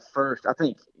play for that first, I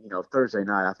think, Thursday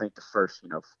night, I think the first,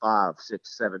 5,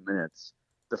 6, 7 minutes,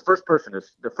 the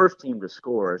first team to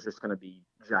score is just going to be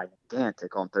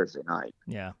gigantic on Thursday night.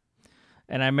 Yeah.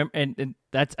 And I remember, and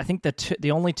that's, I think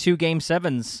the only 2 Game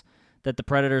 7s that the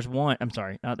Predators won. I'm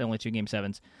sorry, not the only 2 Game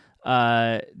 7s.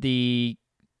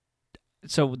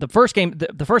 So the first Game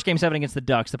 7 against the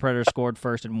Ducks, the Predators scored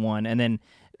first and won, and then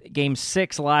Game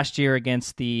 6 last year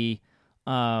against the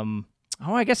okay.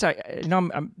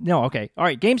 All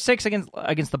right, Game 6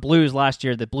 against the Blues last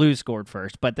year, the Blues scored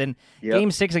first, but then Game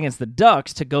 6 against the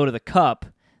Ducks to go to the Cup,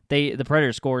 the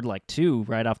Predators scored like 2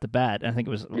 right off the bat. I think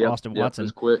it was Austin Watson. It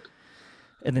was quick.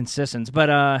 And then Sissons.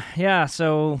 But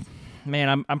so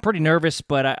man, I'm pretty nervous,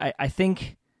 but I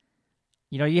think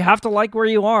you have to like where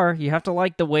you are. You have to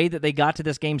like the way that they got to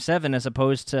this Game 7 as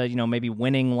opposed to, maybe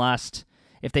winning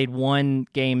if they'd won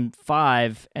Game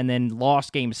 5 and then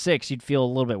lost Game 6, you'd feel a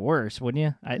little bit worse, wouldn't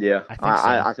you? I think so.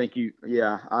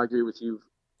 I agree with you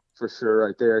for sure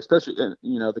right there. Especially,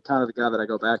 the kind of the guy that I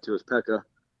go back to is Pekka.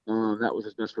 That was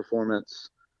his best performance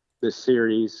this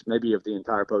series, maybe of the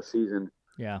entire postseason.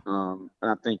 Yeah. And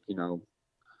I think,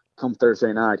 come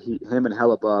Thursday night, him and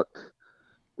Hellebuck,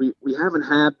 we haven't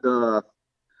had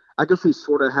I guess we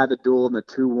sort of had the duel in the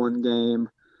 2-1 game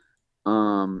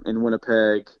in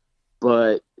Winnipeg,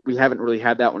 but we haven't really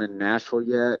had that one in Nashville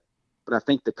yet. But I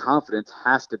think the confidence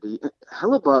has to be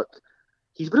Hellebuck.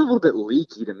 He's been a little bit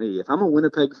leaky to me. If I'm a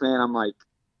Winnipeg fan, I'm like,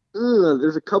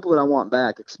 there's a couple that I want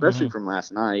back, especially from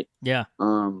last night. Yeah.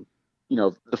 The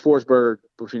Forsberg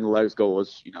between the legs goal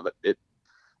was,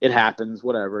 it happens,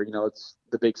 whatever. It's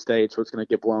the big stage, so it's going to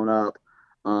get blown up.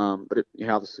 But he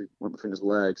obviously went between his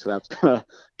legs, so that's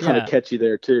kind of catchy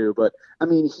there too. But I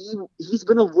mean, he's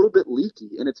been a little bit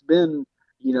leaky, and it's been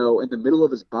in the middle of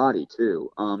his body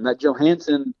too. That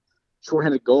Johansson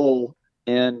shorthanded goal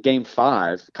in Game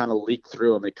 5 kind of leaked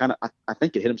through him. It kind of, I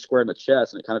think it hit him square in the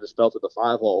chest, and it kind of just fell to the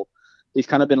 5-hole. He's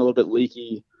kind of been a little bit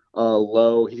leaky,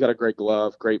 low. He's got a great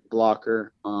glove, great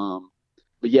blocker.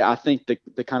 But yeah, I think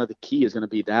the kind of the key is going to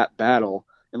be that battle.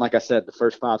 And like I said, the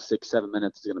first 5, 6, 7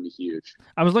 minutes is going to be huge.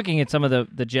 I was looking at some of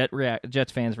the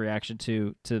Jets fans' reaction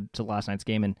to last night's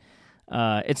game, and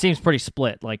it seems pretty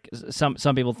split. Like some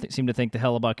people seem to think the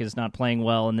Hellebuck is not playing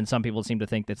well, and then some people seem to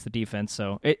think that's the defense.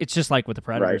 So it's just like with the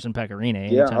Predators and Pekka Rinne.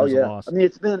 Yeah, I mean,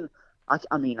 it's been. I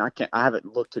haven't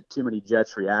looked at too many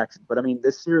Jets reactions, but I mean,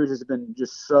 this series has been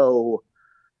just so.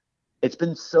 It's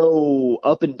been so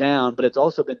up and down, but it's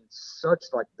also been such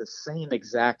like the same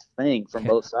exact thing from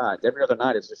both sides. Every other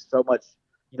night is just so much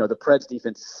the Preds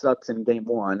defense sucks in game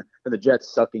 1 and the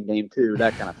Jets suck in game 2,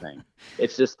 that kind of thing.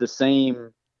 It's just the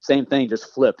same thing,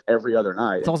 just flipped every other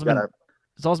night. It's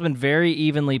also been very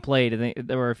evenly played. I think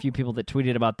there were a few people that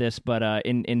tweeted about this, but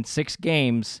in 6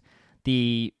 games,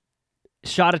 the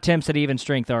shot attempts at even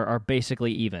strength are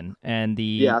basically even. And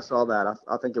I saw that.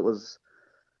 I think it was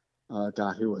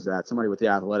who was that? Somebody with The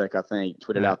Athletic, I think,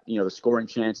 tweeted out the scoring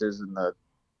chances and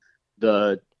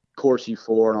the Corsi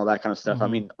for and all that kind of stuff. Mm-hmm. I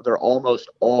mean, they're almost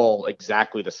all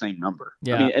exactly the same number.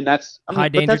 Yeah. I mean, and that's high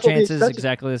danger chances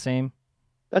exactly the same.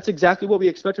 That's exactly what we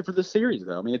expected for this series,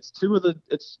 though. I mean, it's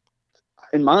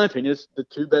in my opinion, it's the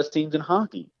 2 best teams in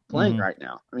hockey playing right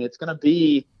now. I mean, it's gonna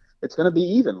be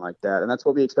even like that, and that's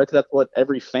what we expected. That's what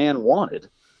every fan wanted,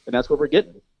 and that's what we're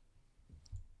getting.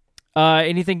 What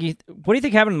do you think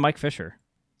happened to Mike Fisher?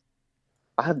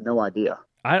 I have no idea.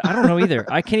 I don't know either.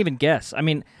 I can't even guess. I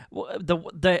mean,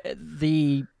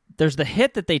 there's the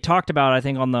hit that they talked about, I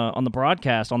think, on the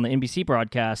broadcast, on the NBC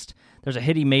broadcast. There's a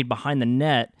hit he made behind the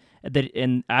net,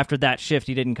 and after that shift,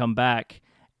 he didn't come back.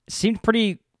 It seemed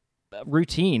pretty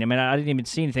routine. I mean, I didn't even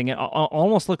see anything. It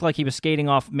almost looked like he was skating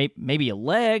off maybe a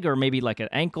leg or maybe like an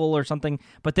ankle or something.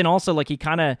 But then also, like, he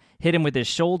kind of hit him with his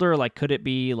shoulder. Like, could it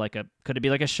be like a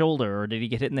shoulder, or did he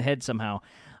get hit in the head somehow?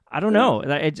 I don't know.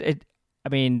 I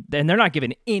mean, and they're not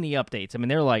giving any updates. I mean,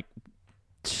 they're like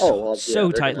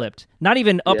so tight-lipped. Not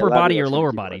even upper body or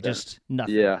lower body, just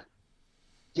nothing. Yeah,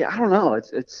 I don't know.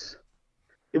 It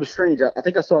was strange. I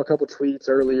think I saw a couple tweets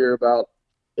earlier about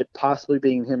it possibly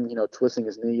being him, twisting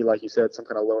his knee, like you said, some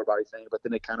kind of lower body thing. But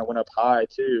then it kind of went up high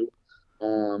too.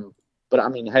 But I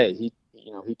mean, hey, he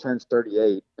turns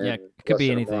 38. Yeah, it could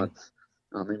be anything.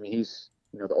 I mean, he's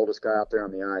the oldest guy out there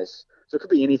on the ice, so it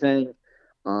could be anything.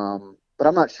 But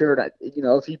I'm not sure that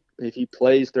if he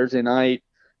plays Thursday night,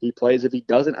 he plays. If he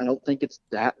doesn't, I don't think it's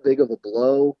that big of a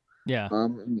blow. Yeah.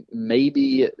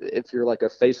 Maybe if you're like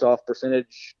a face-off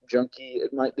percentage junkie,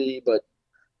 it might be. But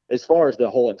as far as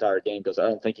the whole entire game goes, I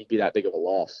don't think he'd be that big of a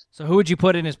loss. So who would you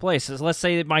put in his place? Let's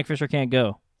say that Mike Fisher can't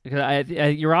go. Because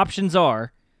your options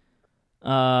are,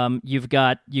 you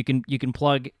can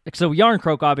plug. So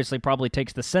Yarncroke obviously probably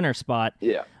takes the center spot.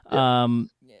 Yeah.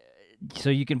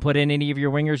 So you can put in any of your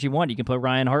wingers you want. You can put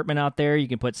Ryan Hartman out there. You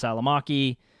can put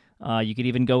Salamaki. You could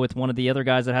even go with one of the other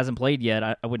guys that hasn't played yet.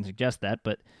 I wouldn't suggest that,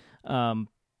 but what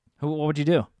would you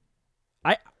do?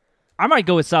 I might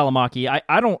go with Salamaki.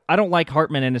 I don't like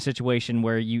Hartman in a situation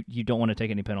where you don't want to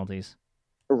take any penalties.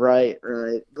 Right.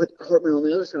 But Hartman on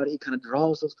the other side, he kind of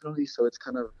draws those penalties, so it's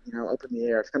kind of up in the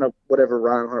air. It's kind of whatever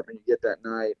Ryan Hartman you get that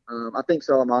night. I think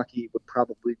Salamaki would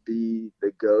probably be the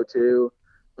go-to.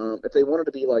 If they wanted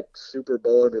to be like Super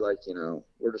Bowl and be like,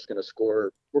 we're just going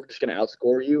to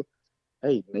outscore you.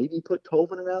 Hey, maybe put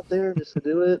Tolvanen out there just to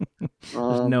do it.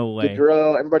 There's no way.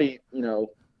 Gaudreau, everybody,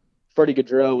 Freddie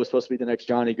Gaudreau was supposed to be the next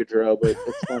Johnny Gaudreau, but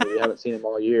it's funny, we haven't seen him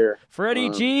all year. Freddie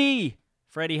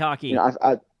Hockey.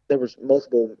 There was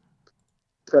multiple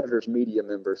Predators media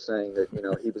members saying that,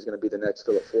 he was going to be the next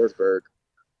Philip Forsberg.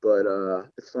 But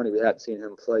it's funny, we hadn't seen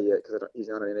him play yet because he's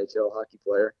not an NHL hockey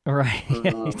player. Right, he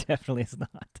definitely is not.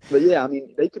 But yeah, I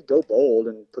mean, they could go bold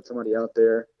and put somebody out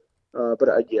there. But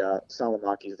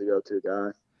Salamaki's the go-to guy.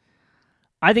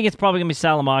 I think it's probably going to be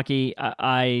Salamaki.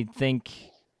 I think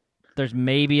there's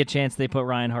maybe a chance they put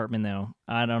Ryan Hartman, though.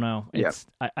 I don't know.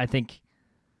 I think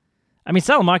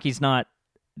Salamaki's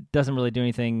doesn't really do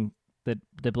anything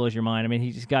that blows your mind. I mean,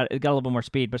 he's got a little bit more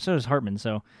speed, but so does Hartman.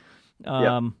 So,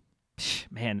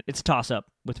 man, it's a toss-up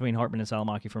between Hartman and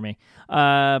Salamaki for me.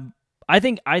 I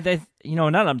think now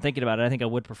that I'm thinking about it, I think I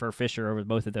would prefer Fisher over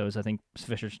both of those. I think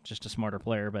Fisher's just a smarter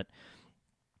player, but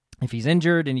if he's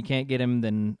injured and you can't get him,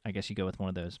 then I guess you go with one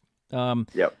of those.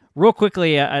 Real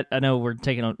quickly, I know we're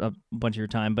taking a bunch of your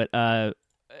time, but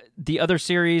the other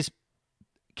series,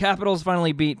 Capitals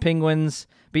finally beat Penguins.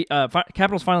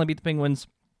 Capitals finally beat the Penguins.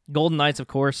 Golden Knights, of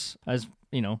course, as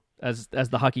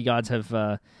the hockey gods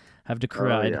have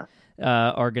decried.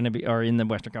 Are in the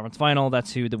Western Conference Final.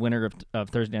 That's who the winner of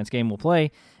Thursday night's game will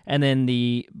play. And then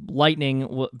the Lightning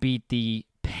will beat the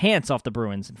pants off the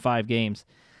Bruins in 5 games.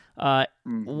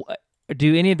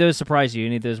 Do any of those surprise you?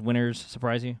 Any of those winners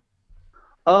surprise you?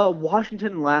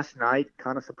 Washington last night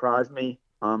kind of surprised me.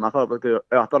 I thought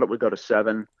it would go to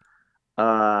 7.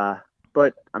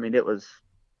 But I mean, it was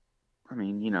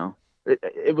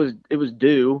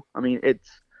due. I mean, it's.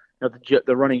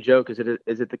 The running joke is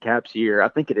it the Caps' year? I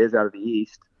think it is out of the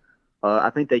East. I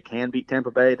think they can beat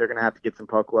Tampa Bay. They're going to have to get some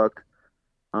puck luck.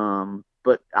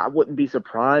 But I wouldn't be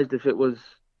surprised if it was,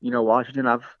 Washington.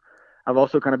 I've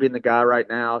also kind of been the guy right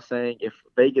now saying if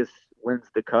Vegas wins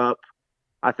the Cup,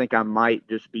 I think I might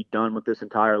just be done with this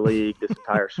entire league, this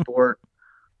entire sport.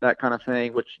 that kind of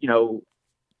thing, which,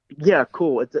 yeah,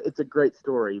 cool. It's a great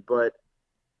story, but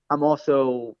I'm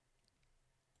also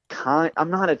I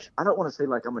don't want to say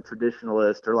like I'm a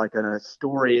traditionalist or like a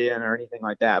historian or anything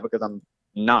like that, because I'm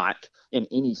not in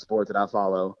any sport that I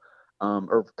follow,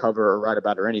 or cover or write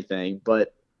about or anything.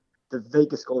 But the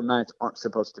Vegas Golden Knights aren't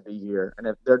supposed to be here,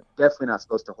 and they're definitely not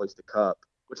supposed to hoist the cup,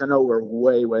 which I know we're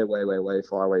way, way, way, way, way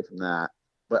far away from that.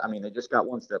 But I mean, they just got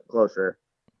one step closer,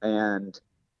 and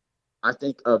I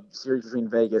think a series between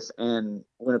Vegas and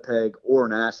Winnipeg or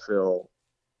Nashville,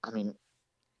 I mean,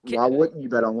 why wouldn't you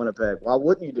bet on Winnipeg? Why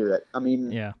wouldn't you do it? I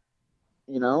mean, yeah.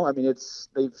 I mean,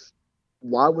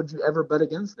 why would you ever bet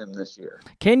against them this year?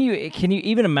 Can you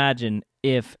even imagine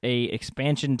if a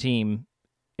expansion team,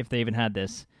 if they even had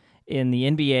this, in the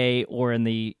NBA or in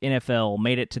the NFL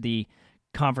made it to the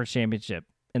conference championship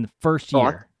in the first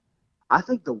year? I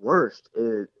think the worst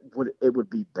would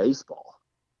be baseball.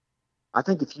 I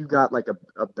think if you got like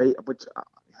which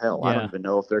hell, I don't even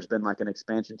know if there's been like an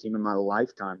expansion team in my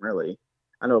lifetime, really.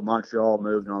 I know Montreal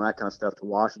moved and all that kind of stuff to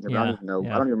Washington. But I don't even know.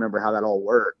 I don't even remember how that all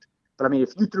worked. But I mean, if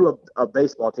you threw a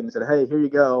baseball team and said, "Hey, here you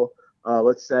go,"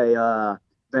 let's say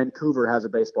Vancouver has a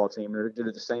baseball team. They're going to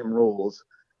do the same rules,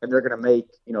 and they're going to make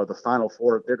the Final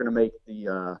Four. They're going to make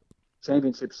the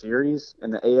championship series in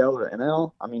the AL or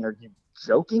NL. I mean, are you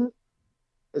joking?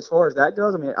 As far as that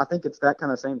goes, I mean, I think it's that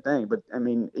kind of same thing. But I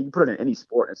mean, you put it in any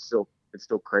sport, it's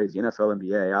still crazy. NFL,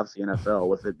 NBA, obviously NFL,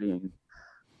 with it being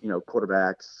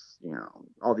quarterbacks.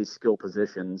 All these skill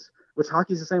positions, which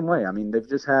hockey's the same way. I mean, they've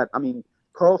just had,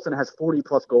 Carlson has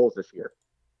 40-plus goals this year.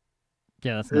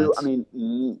 Yeah, that's nuts. I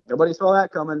mean, nobody saw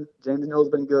that coming. James Neal's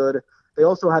been good. They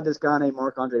also had this guy named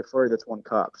Marc-Andre Fleury that's won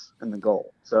cups in the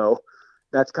goal. So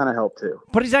that's kind of helped too.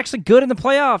 But he's actually good in the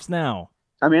playoffs now.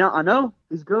 I mean, I know.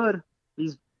 He's good.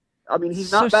 He's so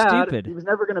not bad. Stupid. He was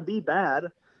never going to be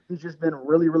bad. He's just been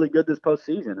really, really good this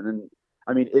postseason. And then,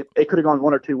 I mean, it could have gone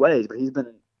one or two ways, but he's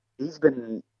been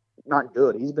not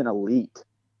good. He's been elite.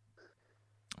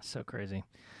 So crazy.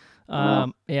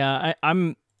 Yeah,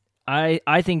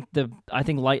 I think the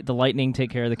Lightning take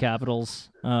care of the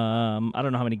Capitals. I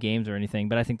don't know how many games or anything,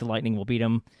 but I think the Lightning will beat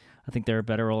them. I think they're a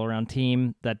better all-around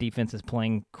team. That defense is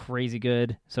playing crazy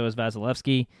good. So is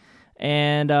Vasilevsky.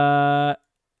 And I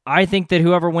think that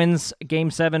whoever wins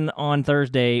Game 7 on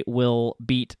Thursday will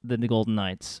beat the Golden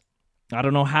Knights. I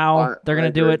don't know how they're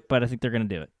going to do it, but I think they're going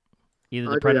to do it.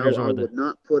 Either the Predators or the... I would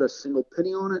not put a single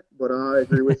penny on it, but I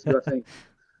agree with you. I think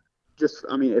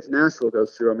if Nashville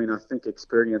goes through, I think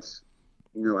experience,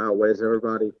 outweighs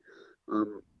everybody.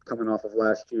 Coming off of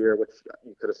last year, which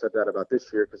you could have said that about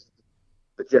this year, because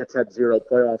the Jets had 0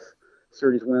 playoff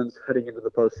series wins heading into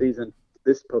this postseason.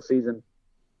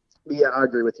 But yeah, I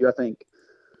agree with you. I think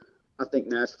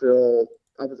Nashville.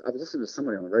 I was listening to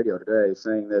somebody on the radio today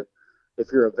saying that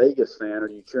if you're a Vegas fan, are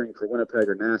you cheering for Winnipeg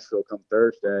or Nashville come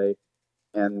Thursday?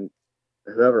 And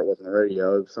whoever it was on the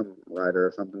radio, some writer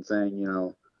or something saying,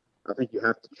 I think you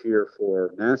have to cheer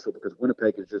for Nashville because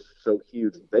Winnipeg is just so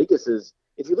huge. Vegas is,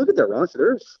 if you look at their roster,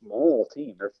 they're a small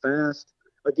team. They're fast.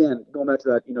 Again, going back to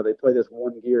that, they play this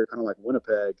one gear, kind of like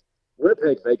Winnipeg.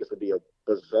 Winnipeg-Vegas would be a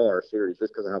bizarre series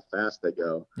just because of how fast they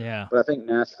go. Yeah. But I think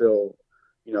Nashville,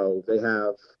 they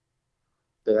have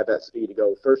that speed to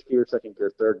go first gear, second gear,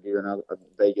 third gear, and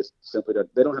Vegas simply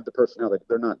they don't have the personnel.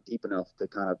 They're not deep enough to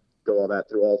kind of go all that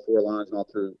through all 4 lines and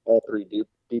all three deep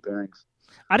pairings.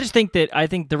 I think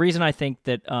the reason I think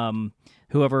that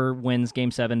whoever wins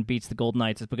Game 7 beats the Golden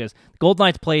Knights is because the Golden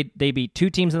Knights they beat 2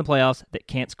 teams in the playoffs that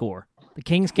can't score. The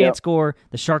Kings can't score.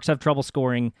 The Sharks have trouble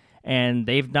scoring, and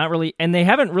they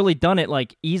haven't really done it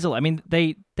like easily. I mean,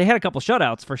 they had a couple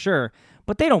shutouts for sure,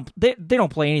 but they don't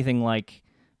play anything like.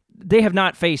 They have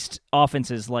not faced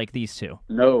offenses like these two.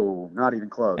 No, not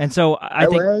even close. And so I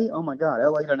think LA, oh my God,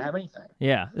 LA doesn't have anything.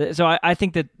 Yeah. So I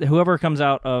think that whoever comes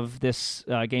out of this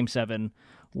Game 7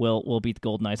 will beat the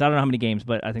Golden Knights. I don't know how many games,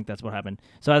 but I think that's what happened.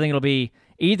 So I think it'll be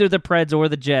either the Preds or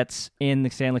the Jets in the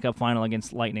Stanley Cup final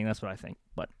against Lightning. That's what I think.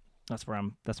 But that's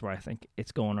where I think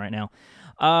it's going right now.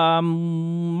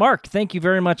 Mark, thank you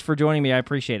very much for joining me. I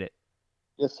appreciate it.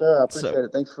 Yes, sir. I appreciate it.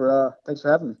 Thanks for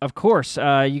having me. Of course.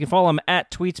 You can follow him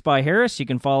at Tweets by Harris. You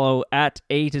can follow at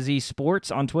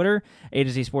AtoZSports on Twitter,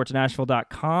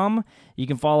 AtoZSportsNashville.com. You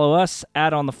can follow us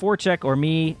at On the Forecheck or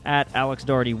me at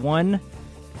AlexDoherty1.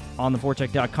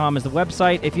 OnTheForecheck.com is the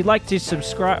website. If you'd like to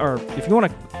subscribe or if you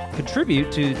want to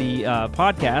contribute to the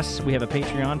podcast, we have a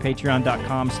Patreon,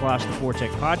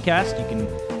 patreon.com/TheForecheckPodcast. You can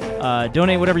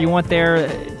donate whatever you want there.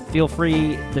 Feel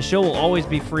free. The show will always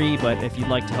be free, but if you'd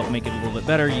like to help make it a little bit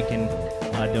better, you can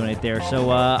donate there. So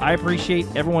I appreciate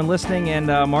everyone listening, and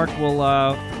Mark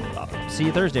will see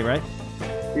you Thursday, right?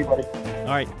 See you, buddy. All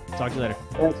All right. Talk to you later.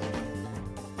 Thanks.